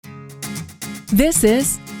This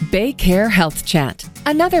is BayCare Health Chat,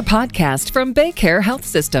 another podcast from BayCare Health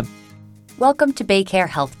System. Welcome to BayCare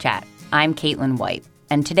Health Chat. I'm Caitlin White,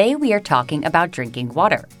 and today we are talking about drinking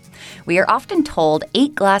water. We are often told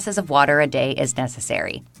 8 glasses of water a day is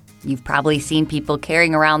necessary. You've probably seen people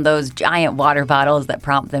carrying around those giant water bottles that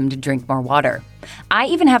prompt them to drink more water. I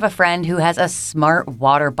even have a friend who has a smart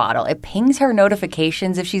water bottle. It pings her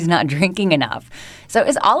notifications if she's not drinking enough. So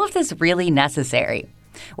is all of this really necessary?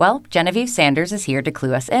 Well, Genevieve Sanders is here to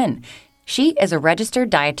clue us in. She is a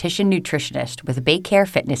registered dietitian nutritionist with BayCare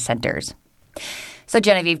Fitness Centers. So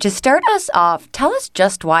Genevieve, to start us off, tell us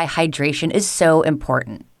just why hydration is so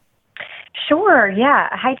important. Sure, yeah.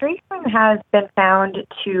 Hydration has been found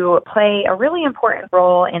to play a really important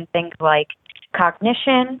role in things like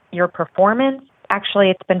cognition, your performance. Actually,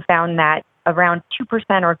 it's been found that around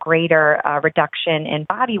 2% or greater reduction in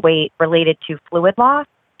body weight related to fluid loss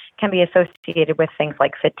can be associated with things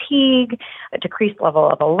like fatigue, a decreased level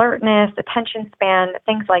of alertness, attention span,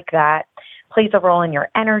 things like that. Plays a role in your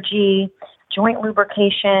energy, joint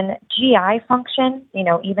lubrication, GI function,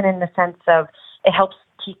 even in the sense of it helps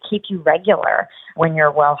to keep you regular when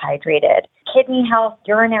you're well hydrated. Kidney health,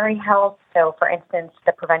 urinary health. So, for instance,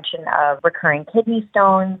 the prevention of recurring kidney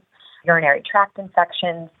stones, urinary tract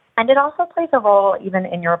infections. And it also plays a role even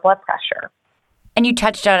in your blood pressure. And you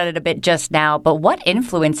touched on it a bit just now, but what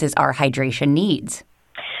influences our hydration needs?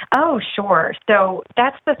 Oh, sure. So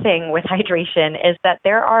that's the thing with hydration is that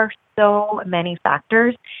there are so many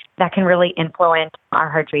factors that can really influence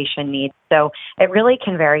our hydration needs. So it really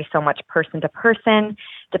can vary so much person to person,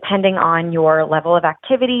 depending on your level of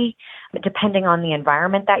activity, depending on the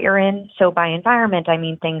environment that you're in. So by environment, I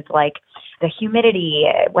mean things like the humidity,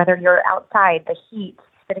 whether you're outside, the heat,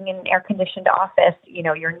 sitting in an air-conditioned office,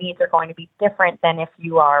 your needs are going to be different than if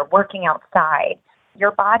you are working outside.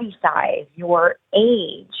 Your body size, your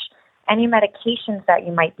age, any medications that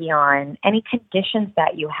you might be on, any conditions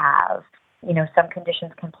that you have. Some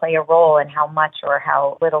conditions can play a role in how much or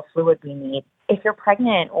how little fluid we need. If you're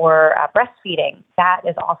pregnant or breastfeeding, that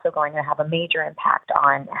is also going to have a major impact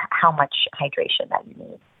on how much hydration that you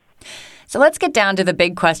need. So let's get down to the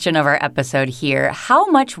big question of our episode here. How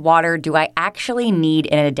much water do I actually need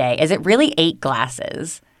in a day? Is it really 8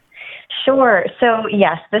 glasses? Sure. So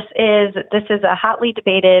yes, this is a hotly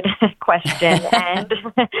debated question, and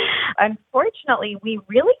unfortunately, we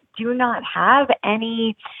really do not have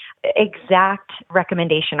any exact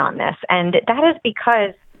recommendation on this, and that is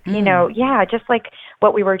because just like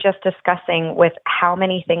what we were just discussing with how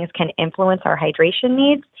many things can influence our hydration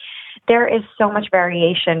needs, there is so much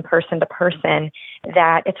variation person to person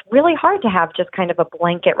that it's really hard to have just kind of a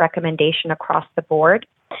blanket recommendation across the board.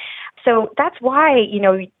 So that's why,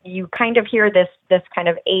 you kind of hear this kind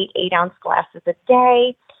of 8-ounce glasses a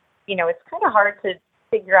day. It's kind of hard to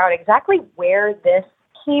figure out exactly where this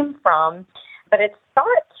came from, but it's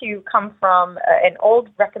thought to come from an old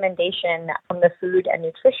recommendation from the Food and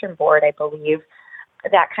Nutrition Board, I believe,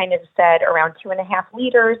 that kind of said around 2.5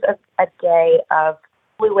 liters a day of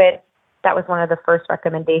fluid. That was one of the first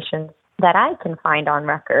recommendations that I can find on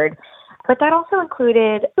record. But that also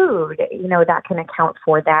included food, that can account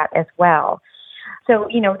for that as well. So,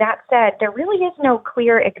 that said, there really is no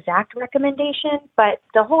clear exact recommendation, but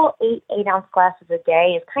the whole 8-ounce glasses a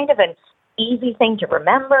day is kind of an easy thing to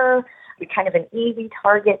remember, kind of an easy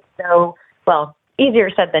target. So, well,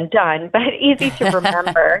 easier said than done, but easy to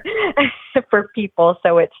remember for people.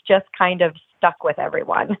 So it's just kind of stuck with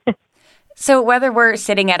everyone. So whether we're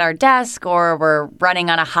sitting at our desk or we're running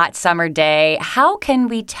on a hot summer day, how can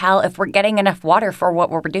we tell if we're getting enough water for what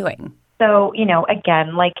we're doing? So,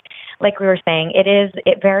 again, like we were saying,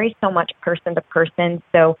 it varies so much person to person.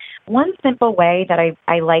 So one simple way that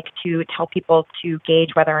I like to tell people to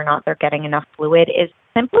gauge whether or not they're getting enough fluid is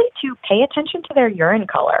simply to pay attention to their urine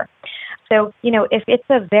color. So, if it's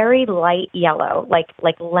a very light yellow, like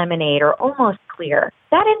lemonade or almost clear,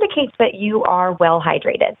 that indicates that you are well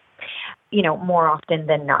hydrated. More often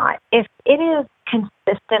than not. If it is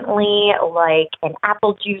consistently like an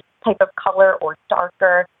apple juice type of color or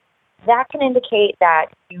darker, that can indicate that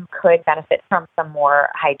you could benefit from some more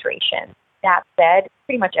hydration. That said,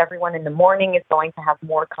 pretty much everyone in the morning is going to have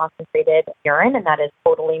more concentrated urine, and that is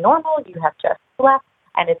totally normal. You have just slept,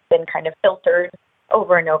 and it's been kind of filtered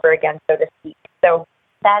over and over again, so to speak. So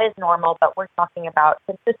that is normal, but we're talking about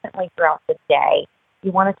consistently throughout the day.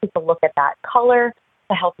 You want to take a look at that color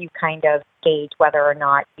to help you kind of gauge whether or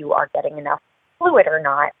not you are getting enough fluid or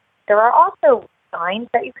not. There are also signs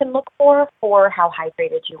that you can look for how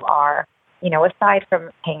hydrated you are, aside from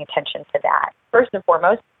paying attention to that. First and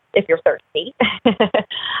foremost, if you're thirsty.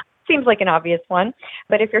 seems like an obvious one.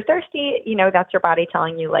 But if you're thirsty, that's your body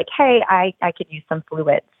telling you like, hey, I could use some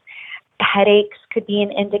fluids. Headaches could be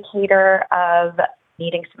an indicator of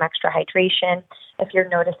needing some extra hydration. If you're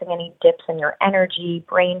noticing any dips in your energy,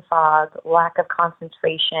 brain fog, lack of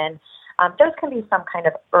concentration, those can be some kind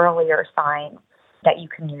of earlier signs that you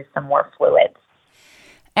can use some more fluids.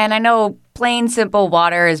 And I know plain, simple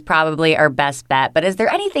water is probably our best bet, but is there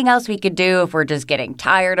anything else we could do if we're just getting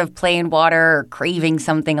tired of plain water or craving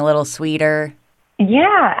something a little sweeter?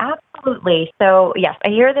 Yeah, absolutely. So, yes, I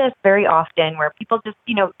hear this very often where people just,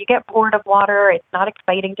 you get bored of water. It's not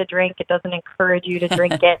exciting to drink. It doesn't encourage you to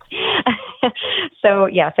drink it. So,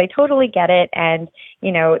 yes, I totally get it. And,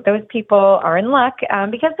 those people are in luck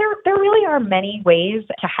because there really are many ways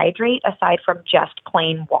to hydrate aside from just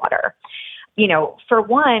plain water. For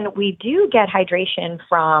one, we do get hydration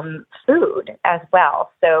from food as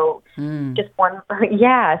well. So just one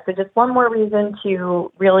more reason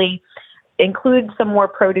to really include some more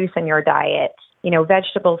produce in your diet.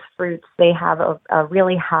 Vegetables, fruits, they have a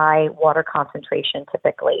really high water concentration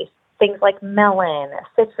typically. Things like melon,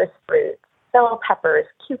 citrus fruits, bell peppers,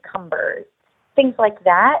 cucumbers, things like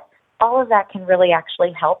that. All of that can really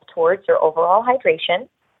actually help towards your overall hydration.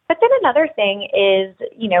 But then another thing is,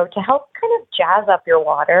 to help kind of jazz up your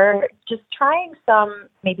water, just trying some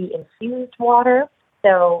maybe infused water.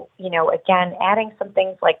 So, again, adding some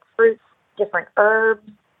things like fruits, different herbs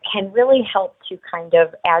can really help to kind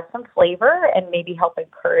of add some flavor and maybe help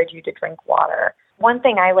encourage you to drink water. One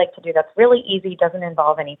thing I like to do that's really easy, doesn't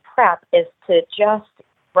involve any prep, is to just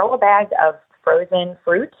throw a bag of frozen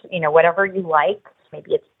fruit, whatever you like.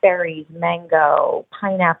 Maybe it's berries, mango,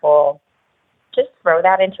 pineapple. Just throw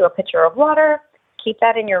that into a pitcher of water, keep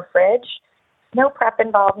that in your fridge. No prep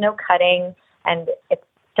involved, no cutting, and it's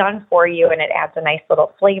done for you, and it adds a nice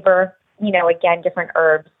little flavor. Again, different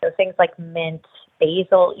herbs, so things like mint,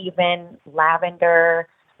 basil even, lavender.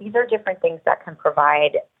 These are different things that can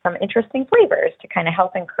provide some interesting flavors to kind of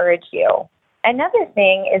help encourage you. Another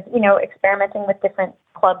thing is, experimenting with different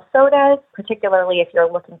club sodas, particularly if you're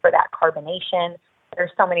looking for that carbonation.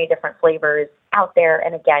 There's so many different flavors out there.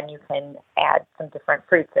 And again, you can add some different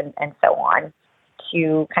fruits and so on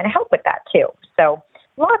to kind of help with that too. So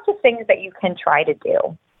lots of things that you can try to do.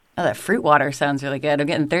 Oh, that fruit water sounds really good. I'm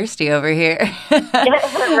getting thirsty over here.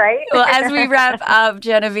 Right? Well, as we wrap up,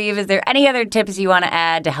 Genevieve, is there any other tips you want to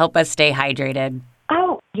add to help us stay hydrated?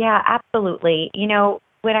 Oh, yeah, absolutely.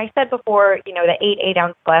 When I said before, the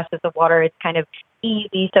 8-ounce glasses of water is kind of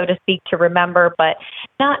easy, so to speak, to remember, but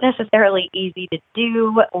not necessarily easy to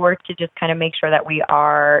do or to just kind of make sure that we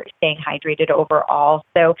are staying hydrated overall.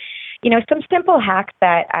 So, some simple hacks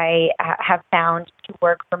that I have found to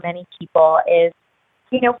work for many people is,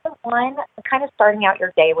 for one, kind of starting out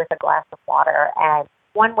your day with a glass of water. And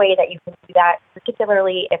one way that you can do that,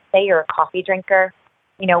 particularly if, say, you're a coffee drinker,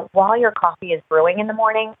 while your coffee is brewing in the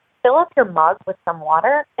morning, fill up your mug with some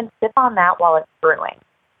water and sip on that while it's brewing.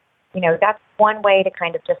 That's one way to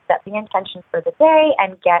kind of just set the intention for the day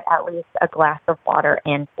and get at least a glass of water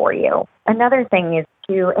in for you. Another thing is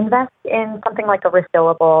to invest in something like a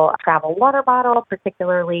refillable travel water bottle,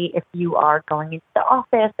 particularly if you are going into the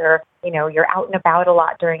office or, you're out and about a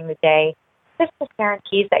lot during the day. This just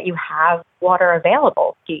guarantees that you have water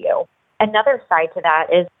available to you. Another side to that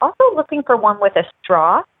is also looking for one with a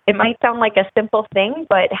straw. It might sound like a simple thing,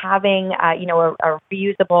 but having, a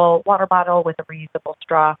reusable water bottle with a reusable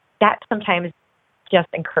straw, that sometimes just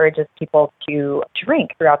encourages people to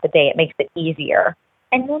drink throughout the day. It makes it easier.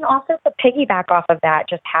 And then also to piggyback off of that,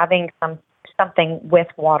 just having something with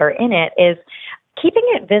water in it is keeping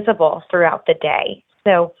it visible throughout the day.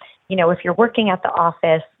 So, if you're working at the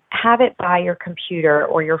office, have it by your computer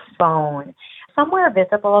or your phone, somewhere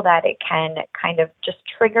visible that it can kind of just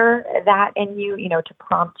trigger that in you, to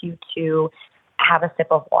prompt you to have a sip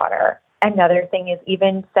of water. Another thing is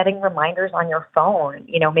even setting reminders on your phone,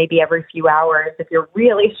 maybe every few hours. If you're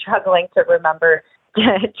really struggling to remember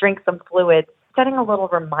to drink some fluids, setting a little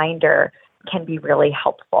reminder can be really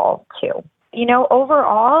helpful too.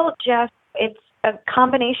 Overall, it's a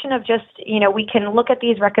combination of we can look at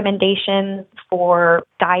these recommendations for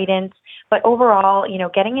guidance, but overall,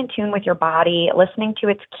 getting in tune with your body, listening to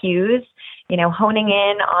its cues, honing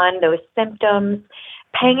in on those symptoms,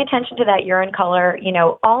 paying attention to that urine color,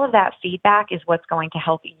 all of that feedback is what's going to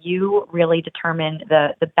help you really determine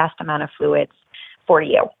the best amount of fluids for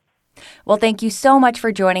you. Well, thank you so much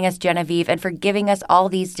for joining us, Genevieve, and for giving us all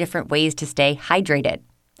these different ways to stay hydrated.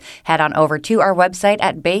 Head on over to our website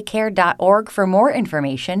at baycare.org for more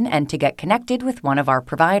information and to get connected with one of our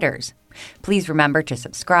providers. Please remember to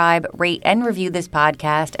subscribe, rate, and review this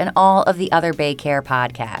podcast and all of the other BayCare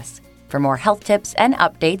podcasts. For more health tips and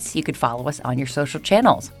updates, you could follow us on your social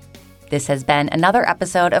channels. This has been another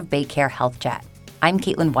episode of BayCare Health Chat. I'm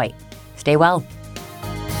Caitlin White. Stay well.